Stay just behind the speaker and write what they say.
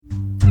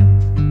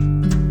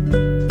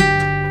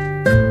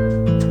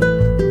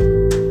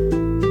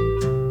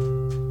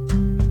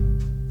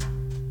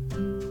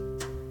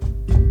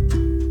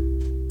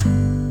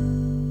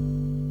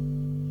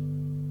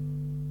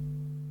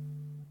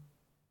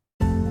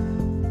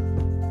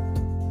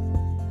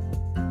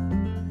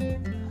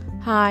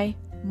Hi,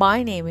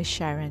 my name is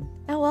Sharon,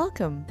 and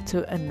welcome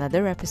to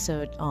another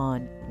episode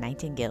on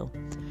Nightingale,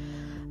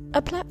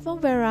 a platform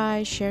where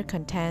I share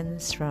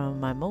contents from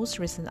my most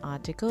recent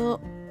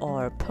article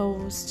or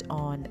post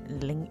on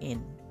LinkedIn.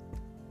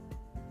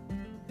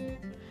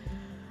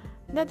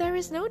 Now, there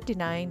is no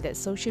denying that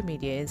social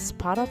media is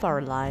part of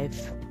our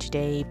life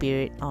today, be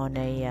it on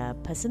a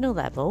personal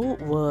level,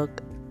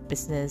 work,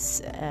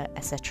 business,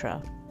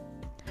 etc.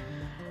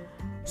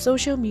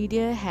 Social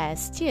media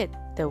has steered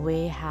the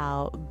way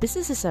how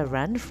businesses are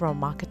run, from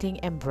marketing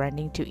and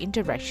branding to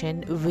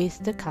interaction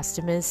with the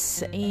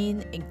customers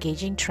in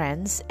engaging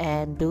trends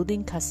and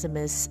building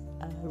customers'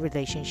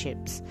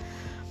 relationships.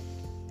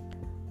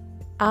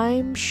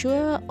 I'm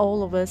sure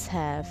all of us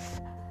have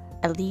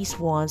at least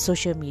one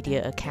social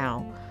media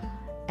account,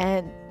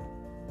 and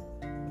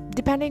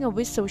depending on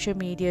which social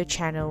media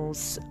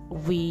channels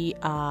we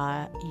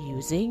are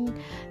using,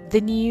 the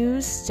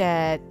news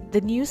that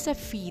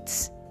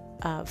feeds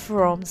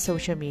from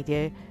social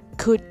media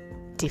could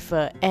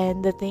differ,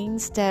 and the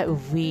things that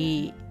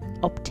we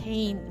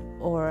obtain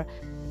or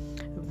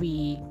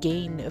we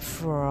gain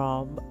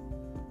from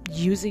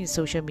using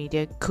social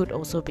media could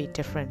also be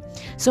different.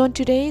 So in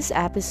today's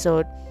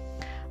episode,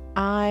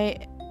 I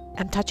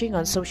am touching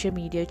on social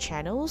media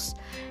channels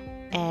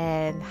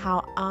and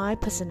how I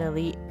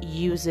personally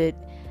use it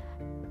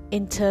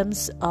in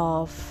terms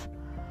of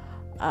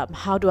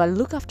how do I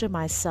look after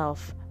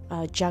myself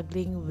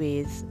juggling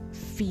with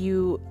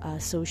few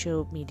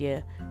social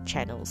media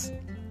channels.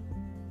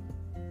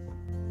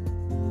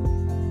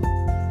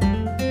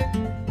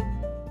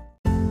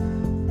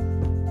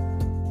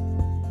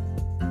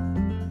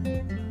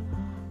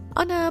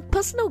 On a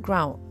personal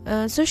ground,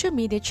 social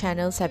media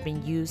channels have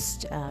been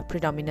used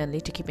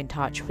predominantly to keep in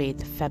touch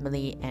with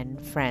family and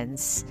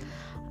friends.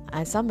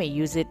 Some may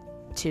use it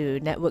to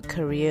network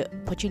career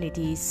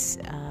opportunities,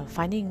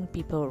 finding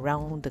people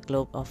around the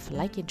globe of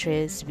like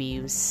interests,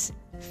 views,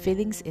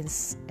 feelings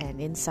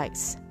and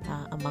insights,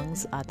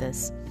 amongst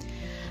others.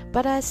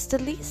 But as the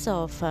list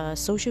of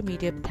social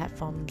media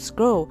platforms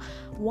grow,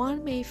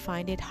 one may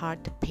find it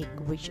hard to pick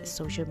which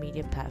social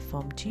media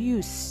platform to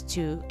use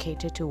to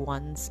cater to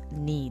one's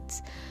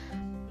needs.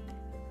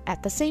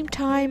 At the same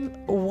time,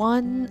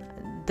 one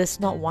does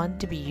not want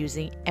to be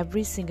using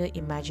every single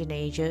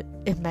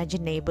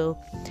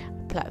imaginable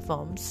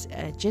platforms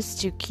just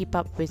to keep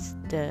up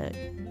with the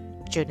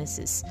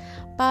Joneses,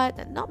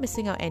 but not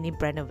missing out any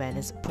brand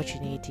awareness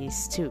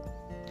opportunities too.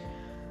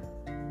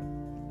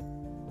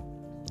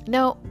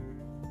 Now,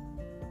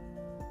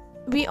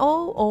 we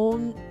all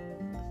own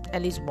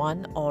at least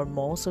one or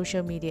more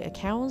social media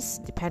accounts,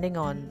 depending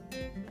on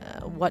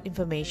what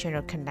information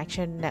or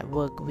connection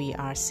network we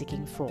are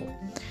seeking for.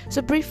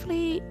 So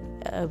briefly,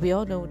 we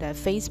all know that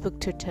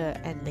Facebook, Twitter,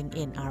 and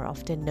LinkedIn are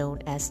often known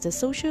as the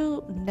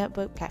social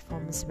network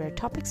platforms where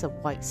topics of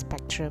wide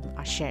spectrum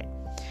are shared.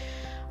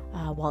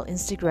 While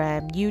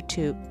Instagram,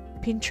 YouTube,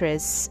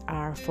 Pinterest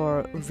are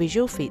for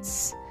visual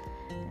feeds.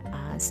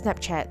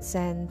 Snapchat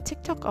and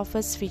TikTok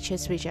offers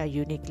features which are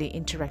uniquely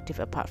interactive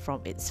apart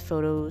from its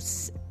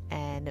photos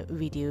and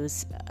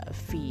videos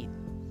feed.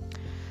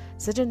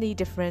 Certainly,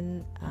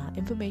 different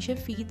information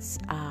feeds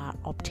are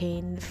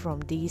obtained from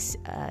these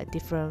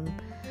different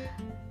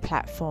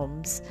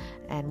platforms,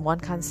 and one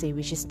can't say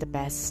which is the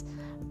best,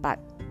 but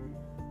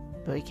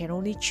we can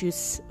only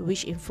choose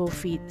which info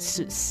feed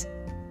suits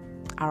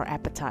our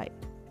appetite.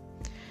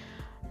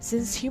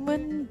 Since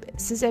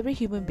every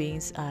human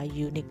beings are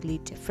uniquely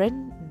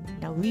different,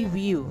 now we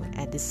view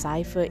and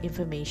decipher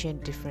information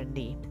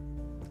differently.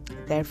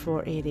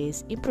 Therefore, it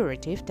is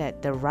imperative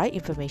that the right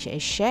information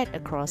is shared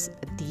across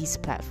these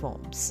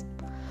platforms.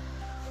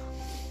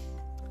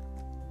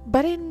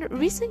 But in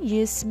recent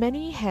years,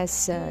 many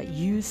has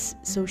used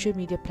social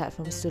media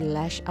platforms to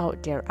lash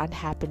out their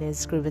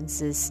unhappiness,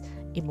 grievances,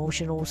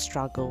 emotional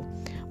struggle.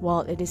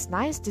 While it is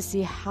nice to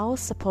see how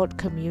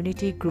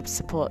community groups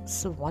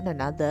supports one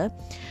another,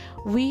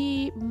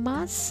 we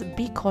must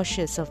be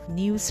cautious of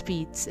news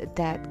feeds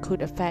that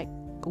could affect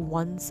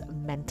one's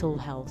mental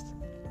health,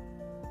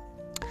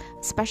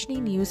 especially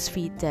news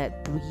feed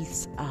that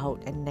breathes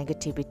out and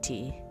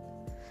negativity.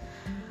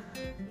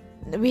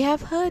 We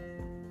have heard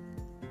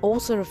all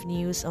sort of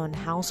news on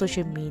how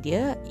social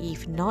media,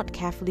 if not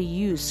carefully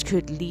used,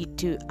 could lead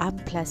to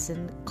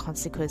unpleasant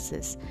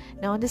consequences.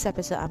 Now, in this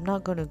episode, I'm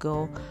not going to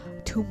go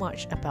too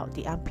much about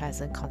the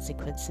unpleasant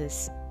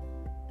consequences.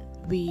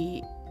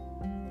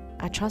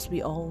 I trust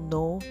we all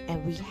know,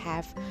 and we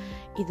have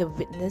either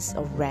witnessed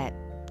or read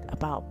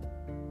about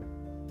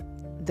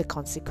the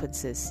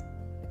consequences.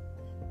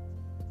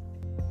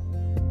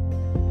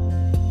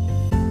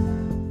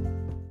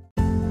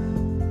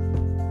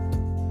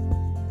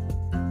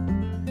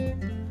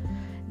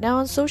 Now,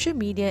 on social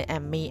media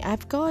and me,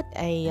 I've got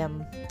a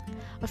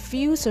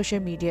few social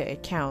media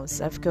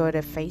accounts. I've got a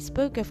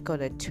Facebook, I've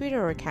got a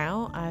Twitter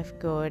account, I've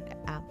got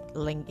a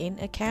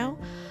LinkedIn account,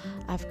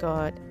 I've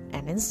got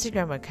an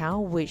Instagram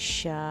account,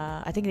 which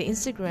I think the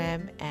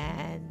Instagram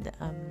and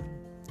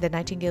the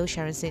Nightingale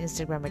Sharon Sin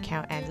Instagram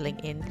account and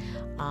LinkedIn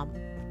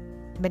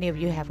many of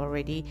you have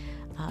already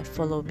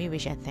followed me,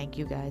 which I thank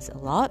you guys a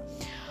lot.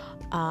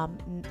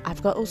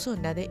 I've got also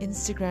another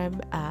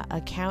Instagram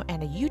account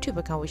and a YouTube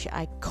account which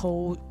I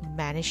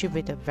co-manage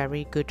with a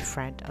very good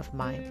friend of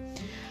mine.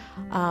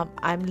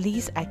 I'm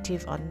least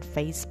active on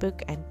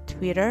Facebook and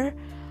Twitter.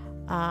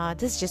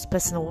 This is just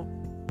personal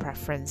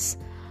preference.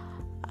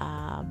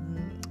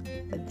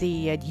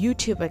 The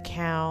YouTube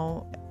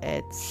account,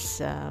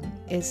 it's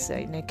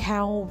an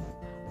account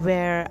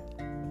where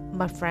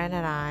my friend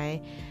and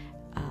I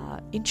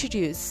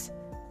introduce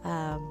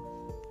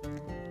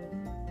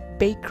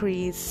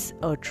bakeries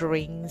or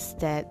drinks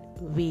that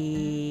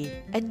we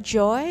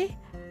enjoy,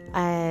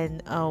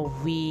 and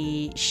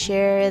we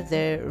share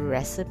the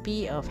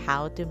recipe of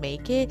how to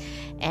make it,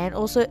 and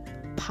also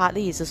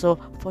partly it's also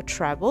for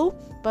travel,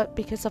 but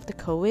because of the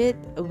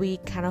COVID we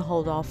kind of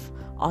hold off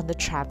on the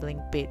traveling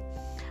bit.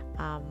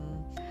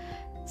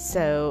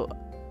 So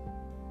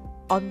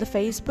on the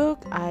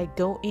Facebook, I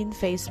go in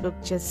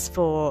Facebook just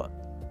for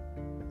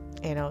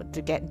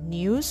to get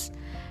news.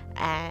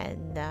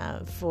 And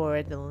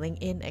for the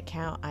LinkedIn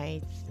account,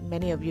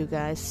 many of you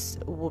guys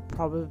would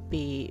probably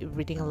be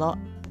reading a lot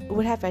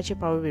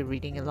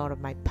of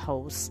my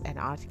posts and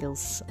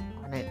articles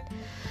on it.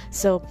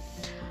 So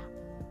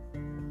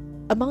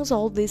amongst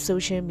all these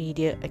social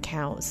media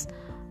accounts,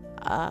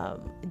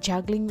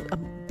 juggling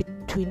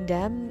between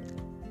them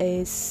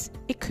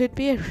it could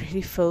be a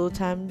really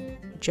full-time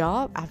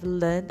job. I've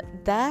learned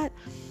that,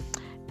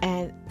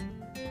 and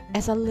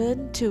as I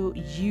learn to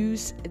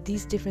use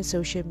these different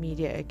social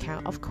media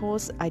accounts, of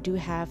course, I do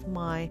have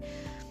my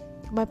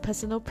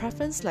personal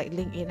preference, like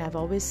LinkedIn. I've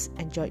always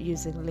enjoyed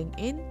using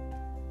LinkedIn.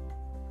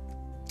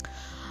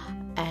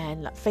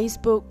 And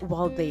Facebook,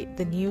 while the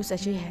news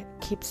actually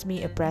keeps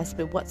me abreast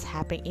with what's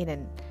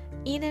happening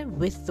in and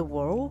with the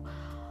world,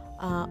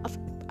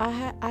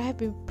 I have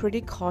been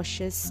pretty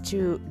cautious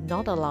to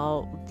not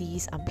allow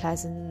these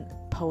unpleasant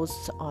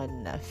posts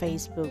on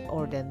Facebook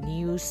or the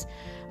news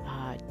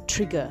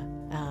trigger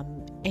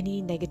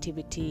any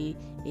negativity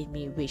in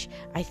me, which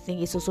I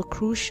think is also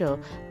crucial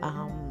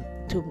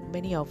to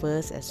many of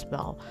us as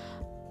well.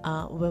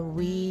 When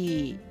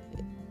we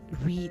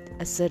read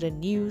a certain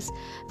news,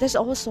 there's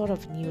all sort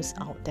of news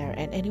out there,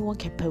 and anyone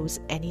can post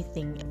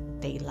anything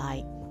they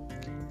like.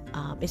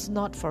 It's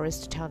not for us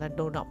to tell them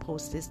do not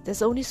post this.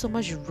 There's only so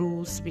much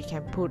rules we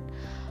can put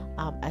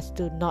as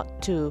to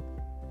not to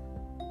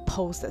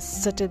post a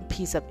certain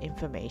piece of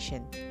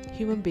information.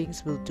 Human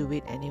beings will do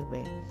it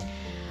anyway.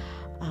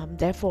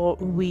 Therefore,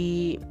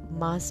 we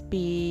must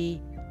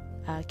be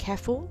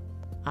careful,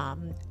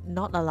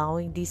 not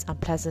allowing these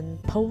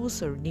unpleasant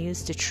posts or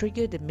news to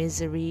trigger the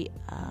misery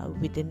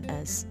within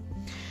us.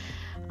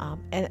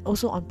 And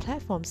also on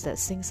platforms that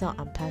sings out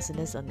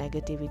unpleasantness or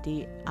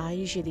negativity, I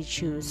usually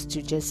choose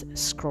to just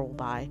scroll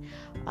by.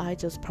 I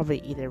just probably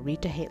either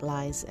read the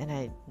headlines and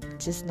I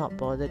just not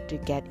bothered to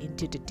get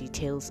into the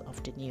details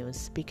of the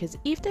news, because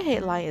if the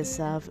headline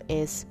itself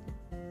is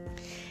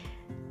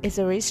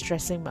already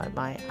stressing my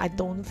mind, I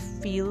don't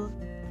feel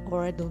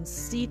or I don't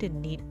see the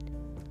need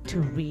to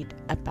read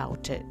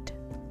about it.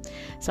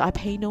 So I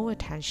pay no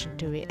attention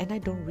to it, and I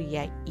don't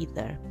react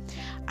either.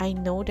 I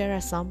know there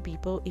are some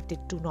people, if they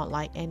do not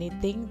like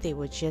anything, they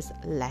will just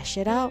lash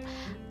it out,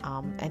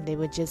 and they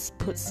will just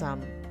put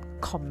some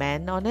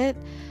comment on it,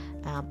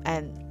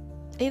 and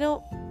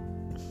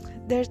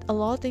there's a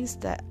lot of things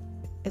that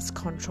is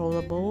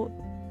controllable.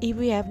 If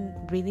we have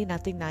really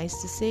nothing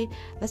nice to say,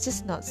 let's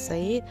just not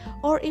say it.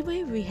 Or even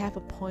if we have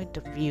a point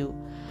of view,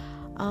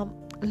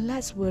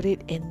 let's word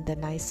it in the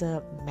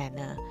nicer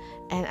manner.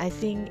 And I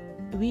think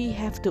we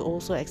have to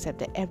also accept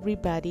that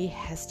everybody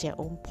has their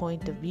own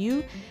point of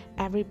view.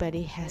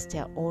 Everybody has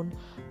their own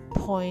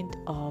point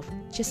of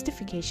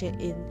justification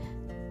in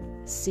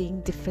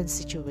seeing different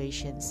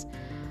situations.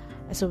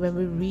 And so when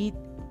we read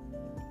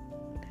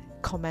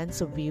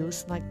comments or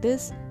views like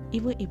this,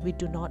 even if we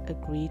do not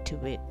agree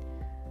to it,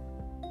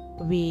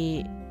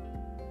 we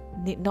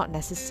need not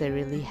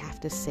necessarily have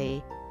to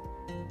say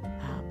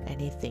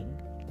anything.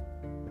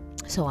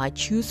 So I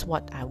choose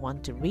what I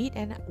want to read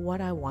and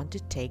what I want to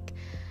take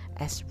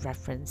as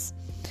reference.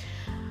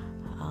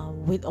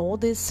 With all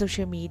these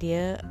social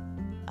media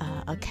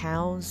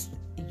accounts,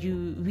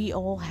 we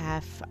all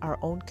have our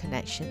own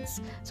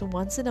connections. So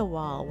once in a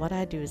while, what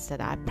I do is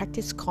that I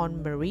practice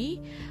Marie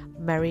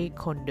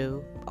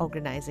Kondo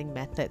organizing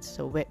methods.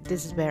 So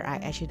this is where I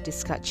actually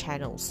discuss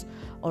channels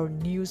or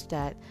news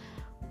that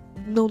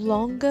no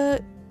longer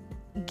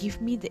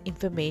give me the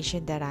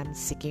information that I'm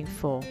seeking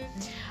for,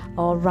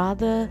 or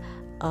rather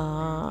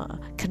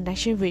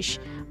connection which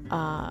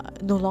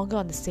no longer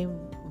on the same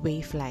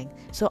wavelength.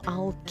 So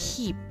I'll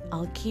keep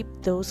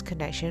those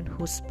connections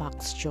who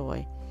sparks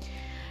joy.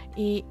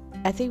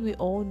 I think we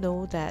all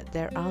know that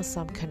there are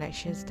some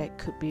connections that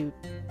could be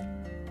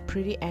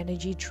pretty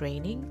energy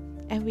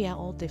draining, and we are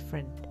all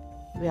different.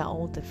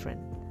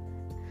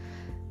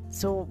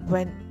 So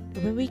when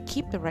we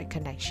keep the right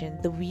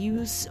connection, the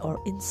views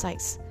or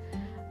insights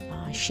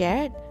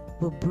shared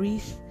will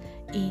breathe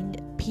in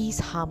peace,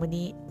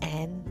 harmony,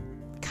 and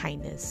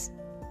kindness.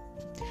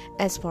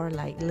 As for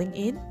like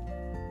LinkedIn,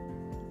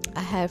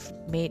 I have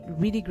made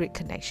really great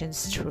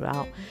connections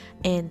throughout,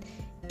 and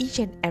each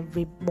and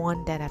every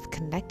one that I've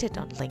connected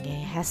on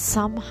LinkedIn has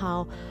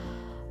somehow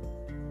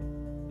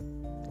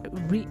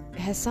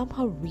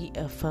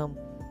reaffirmed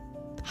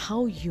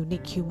how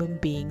unique human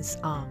beings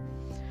are.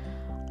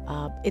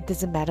 It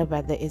doesn't matter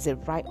whether is it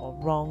right or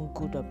wrong,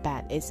 good or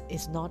bad.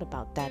 It's not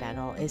about that at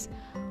all. It's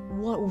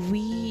what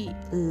we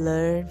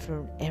learn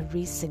from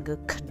every single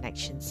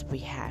connections we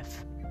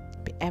have.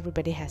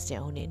 Everybody has their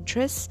own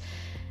interests,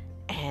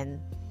 and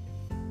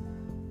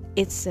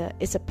it's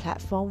a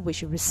platform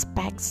which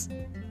respects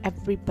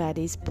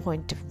everybody's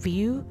point of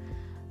view,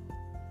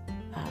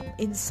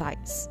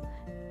 insights,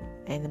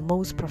 in the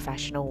most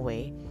professional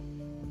way.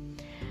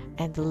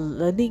 And the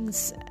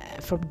learnings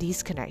from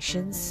these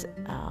connections,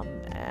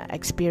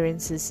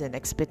 experiences and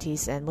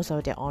expertise, and most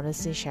of their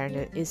honesty sharing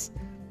it is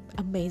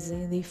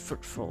amazingly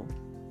fruitful.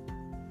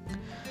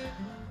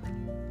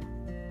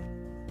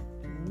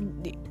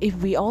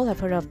 If we all have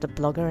heard of the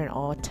blogger and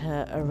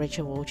author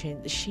Rachel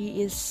Wolchin,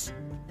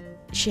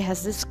 she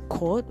has this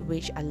quote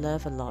which I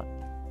love a lot.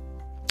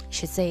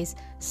 She says,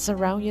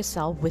 "Surround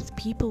yourself with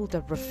people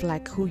that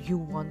reflect who you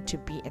want to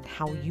be and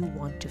how you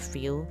want to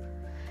feel,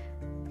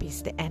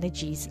 because the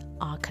energies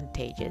are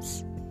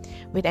contagious."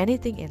 With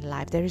anything in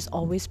life, there is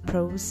always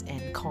pros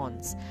and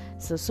cons.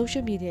 So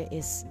social media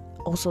is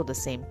also the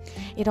same.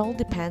 It all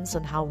depends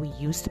on how we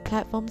use the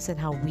platforms and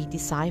how we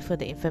decipher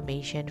the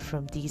information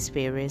from these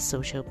various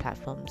social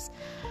platforms.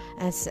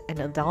 As an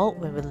adult,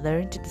 when we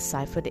learn to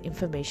decipher the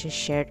information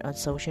shared on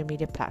social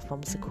media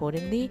platforms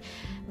accordingly,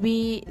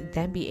 we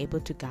then be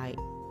able to guide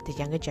the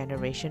younger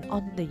generation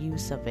on the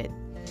use of it.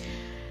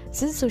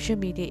 Since social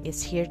media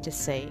is here to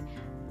stay,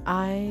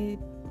 I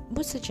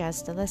would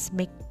suggest that let's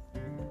make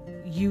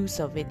use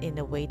of it in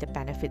a way that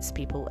benefits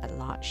people at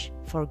large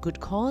for a good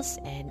cause,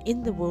 and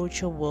in the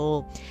virtual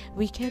world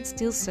we can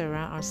still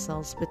surround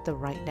ourselves with the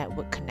right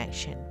network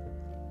connection.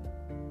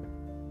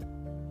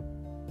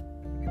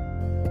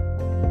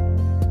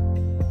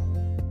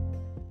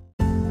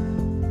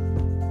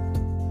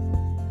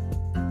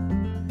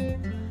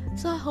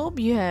 So I hope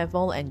you have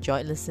all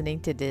enjoyed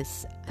listening to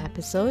this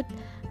episode.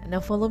 Now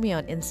follow me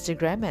on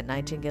Instagram at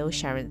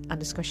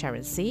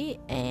Nightingale_Sharon C,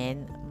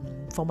 and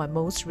for my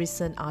most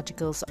recent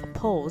articles or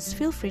posts,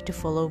 feel free to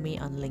follow me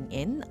on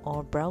LinkedIn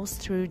or browse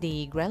through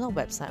the Grandlaw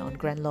website on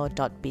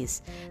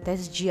grandlaw.biz.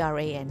 That's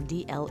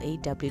grandlaw.biz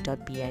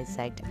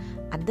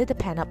under the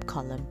pen up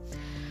column.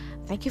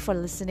 Thank you for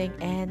listening,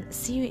 and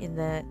see you in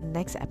the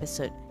next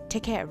episode.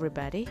 Take care,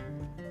 everybody.